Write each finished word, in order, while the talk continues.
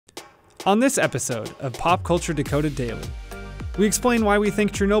On this episode of Pop Culture Decoded Daily, we explain why we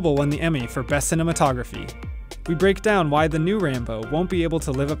think Chernobyl won the Emmy for Best Cinematography. We break down why the new Rambo won't be able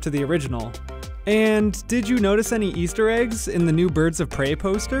to live up to the original. And did you notice any Easter eggs in the new Birds of Prey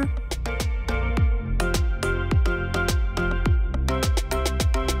poster?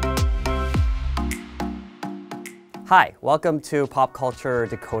 Hi, welcome to Pop Culture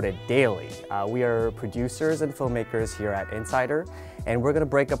Decoded Daily. We are producers and filmmakers here at Insider, and we're going to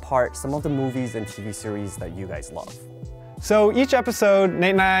break apart some of the movies and TV series that you guys love. So each episode,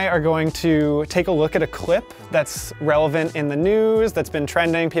 Nate and I are going to take a look at a clip that's relevant in the news, that's been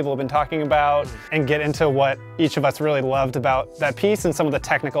trending, people have been talking about, and get into what each of us really loved about that piece and some of the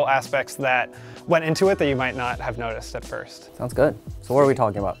technical aspects that went into it that you might not have noticed at first. Sounds good. So what are we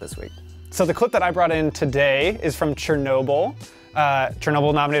talking about this week? So the clip that I brought in today is from Chernobyl.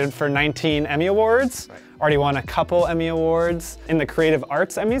 Chernobyl nominated for 19 Emmy Awards. Right. Already won a couple Emmy Awards in the Creative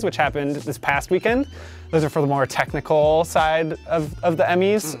Arts Emmys, which happened this past weekend. Those are for the more technical side of the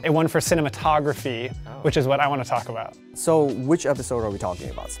Emmys. It won for cinematography, which is what I want to talk about. So which episode are we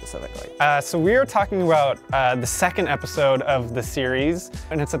talking about specifically? So we are talking about the second episode of the series,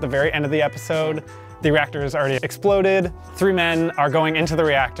 and it's at the very end of the episode. The reactor has already exploded. 3 men are going into the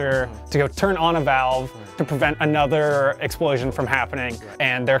reactor to go turn on a valve to prevent another explosion from happening.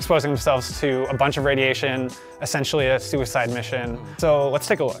 And they're exposing themselves to a bunch of radiation, essentially a suicide mission. So let's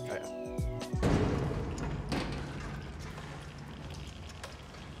take a look.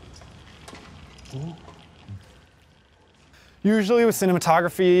 Usually with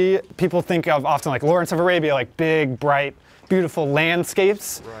cinematography, people think of often like Lawrence of Arabia, like big, bright, beautiful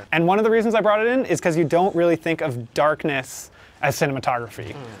landscapes. Right. And one of the reasons I brought it in is because you don't really think of darkness as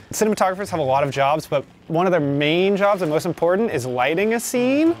cinematography. Cinematographers have a lot of jobs, but one of their main jobs and most important is lighting a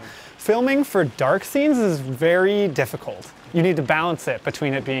scene. Filming for dark scenes is very difficult. You need to balance it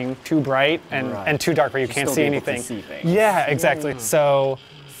between it being too bright and too dark where you can't see anything. Yeah, exactly. So,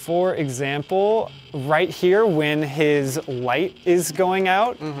 for example, right here when his light is going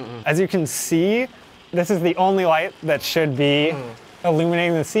out, as you can see, this is the only light that should be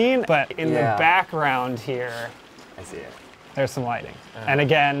illuminating the scene, but in the background here, I see it. There's some lighting. And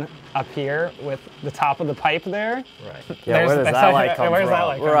again, up here with the top of the pipe there. Right. Yeah, where does that light come from?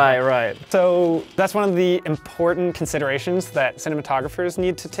 Right. So that's one of the important considerations that cinematographers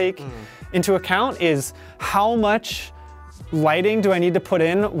need to take into account is how much lighting do I need to put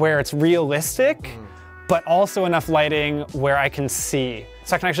in where it's realistic, but also enough lighting where I can see.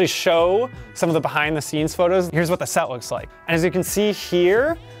 So I can actually show some of the behind the scenes photos. Here's what the set looks like. And as you can see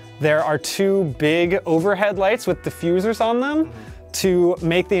here, there are 2 big overhead lights with diffusers on them to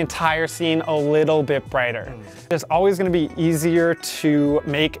make the entire scene a little bit brighter. It's always gonna be easier to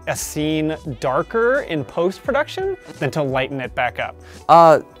make a scene darker in post-production than to lighten it back up.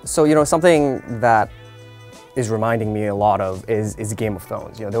 So, you know, something that is reminding me a lot of is Game of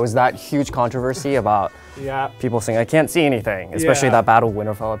Thrones. You know, there was that huge controversy about people saying, I can't see anything, especially that Battle of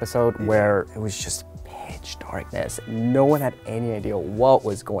Winterfell episode where it was just pitch darkness. No one had any idea what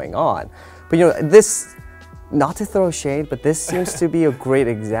was going on. But you know, this, not to throw shade, but this seems to be a great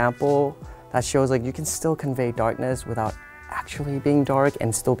example that shows like you can still convey darkness without actually being dark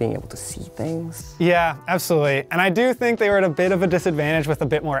and still being able to see things. Yeah, absolutely. And I do think they were at a bit of a disadvantage with a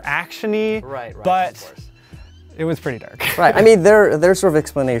bit more action-y, but it was pretty dark. Right. I mean, their sort of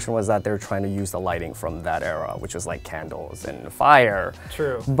explanation was that they're trying to use the lighting from that era, which was like candles and fire.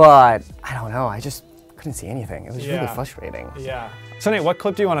 True. But I don't know. I just couldn't see anything. It was really frustrating. Yeah. So Nate, what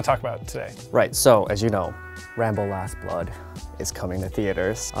clip do you want to talk about today? Right. So as you know, Rambo Last Blood is coming to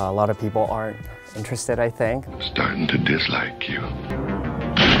theaters. A lot of people aren't interested, I think. I'm starting to dislike you.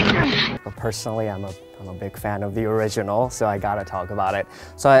 But personally, I'm a big fan of the original, so I gotta talk about it.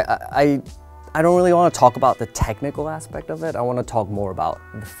 So I don't really want to talk about the technical aspect of it. I want to talk more about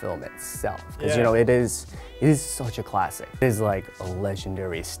the film itself. Because, you know, it is such a classic. It is like a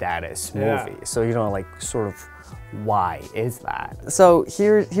legendary status movie. So, you know, like sort of why is that? So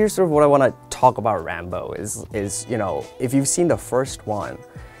here's sort of what I want to talk about Rambo is, you know, if you've seen the first one,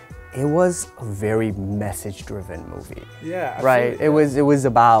 it was a very message-driven movie. Yeah, absolutely. Right? It was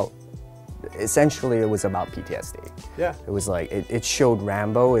about, essentially it was about PTSD. Yeah. It was like, it showed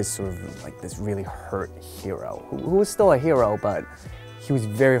Rambo as sort of like this really hurt hero, who was still a hero, but he was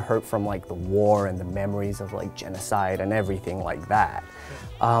very hurt from like the war and the memories of like genocide and everything like that.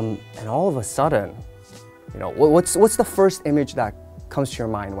 And all of a sudden, you know, what's the first image that comes to your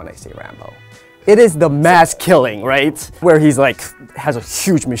mind when I say Rambo? It is the mass killing, right? Where he's like, has a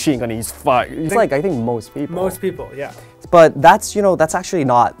huge machine gun and he's firing. It's like, I think most people. Most people, yeah. But that's, you know, that's actually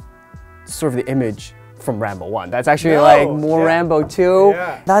not sort of the image from Rambo 1. That's actually like more Rambo 2.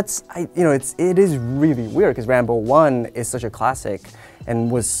 Yeah. That's, you know, it is really weird because Rambo 1 is such a classic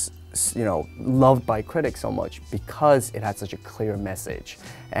and was, you know, loved by critics so much because it had such a clear message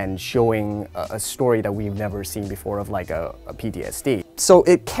and showing a story that we've never seen before of like a PTSD. So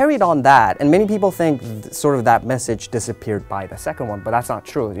it carried on that, and many people think sort of that message disappeared by the second one, but that's not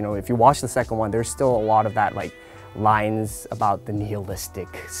true. You know, if you watch the second one, there's still a lot of that like lines about the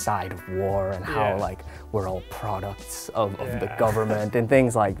nihilistic side of war and how like we're all products of the government and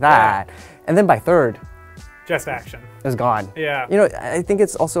things like that. And then by third, just action. It's gone. Yeah. You know, I think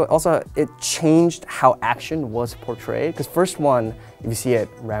it's also it changed how action was portrayed. Because first one, if you see it,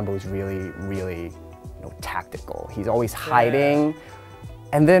 Rambo is really, you know, tactical. He's always hiding.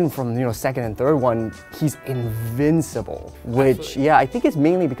 And then from, you know, second and third one, he's invincible. Which, I think it's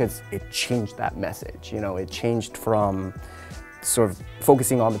mainly because it changed that message. You know, it changed from sort of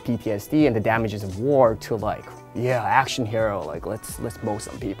focusing on the PTSD and the damages of war to like, action hero, like let's mow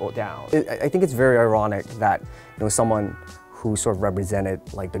some people down. I think it's very ironic that, you know, someone who sort of represented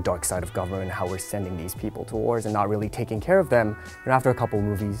like the dark side of government and how we're sending these people to wars and not really taking care of them, you know, after a couple of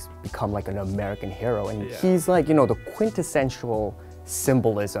movies become like an American hero, and he's like, you know, the quintessential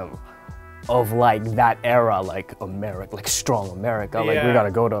symbolism of like that era, like America, like strong America, like we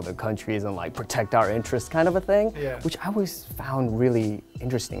gotta go to other countries and like protect our interests kind of a thing, which I always found really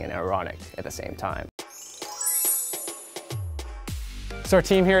interesting and ironic at the same time. So our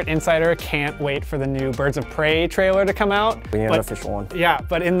team here at Insider can't wait for the new Birds of Prey trailer to come out. We need an official one. Yeah,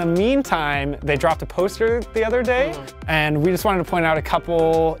 but in the meantime, they dropped a poster the other day, and we just wanted to point out a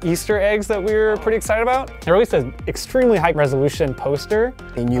couple Easter eggs that we were pretty excited about. They released an extremely high resolution poster.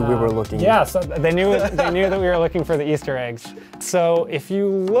 They knew we were looking. Yeah, so they knew that we were looking for the Easter eggs. So if you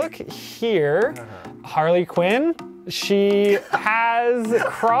look here, Harley Quinn, she has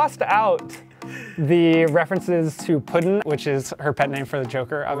crossed out the references to Puddin', which is her pet name for the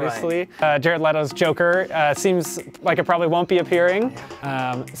Joker, obviously. Jared Leto's Joker seems like it probably won't be appearing.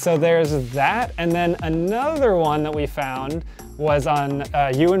 So there's that. And then another one that we found was on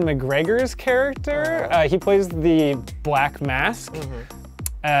Ewan McGregor's character. He plays the Black Mask.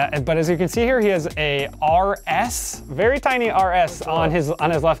 But as you can see here, he has a RS, very tiny RS on his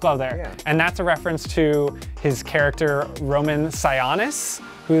left glove there. And that's a reference to his character Roman Sionis,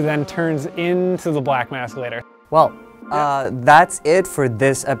 who then turns into the Black Mask later. Well, that's it for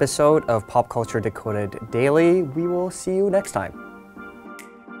this episode of Pop Culture Decoded Daily. We will see you next time.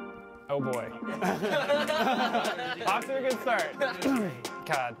 Oh boy. Off to a good start.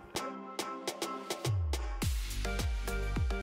 God.